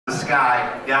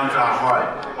sky down to our heart.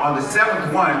 On the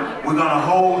seventh one, we're going to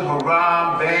hold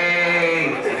Harambe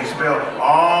and expel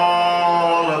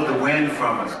all of the wind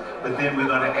from us. But then we're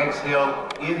going to exhale,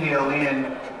 inhale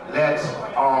in, let's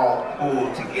all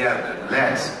pull together.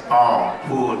 Let's all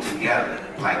pull together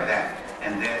like that.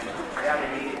 And then,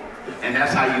 and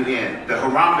that's how you end. The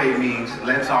Harambe means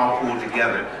let's all pull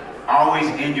together. Always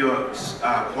end your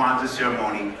Kwanzaa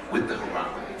ceremony with the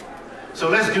Harambe. So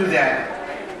let's do that.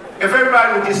 If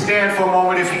everybody would just stand for a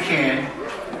moment if you can.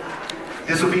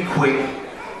 This will be quick.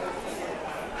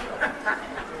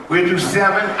 We'll do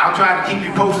 7. I'll try to keep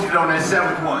you posted on that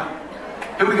 7th one.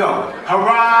 Here we go.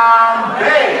 Harambe!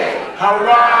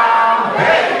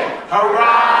 Harambe!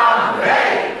 Harambe!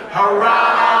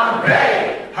 Harambe!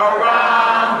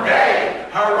 Harambe!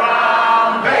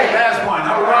 Harambe! Last one.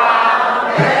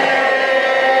 Harambe!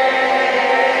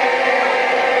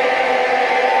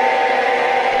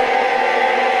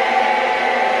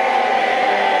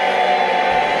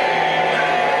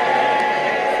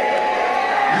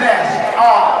 Let's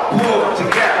all pull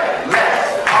together. Let's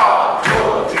all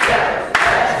pull together.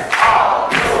 Let's all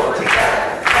pull together.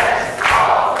 Let's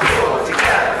all pull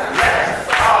together. Let's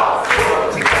all pull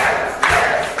together.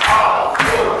 Let's all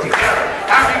pull together.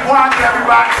 Happy Kwanzaa.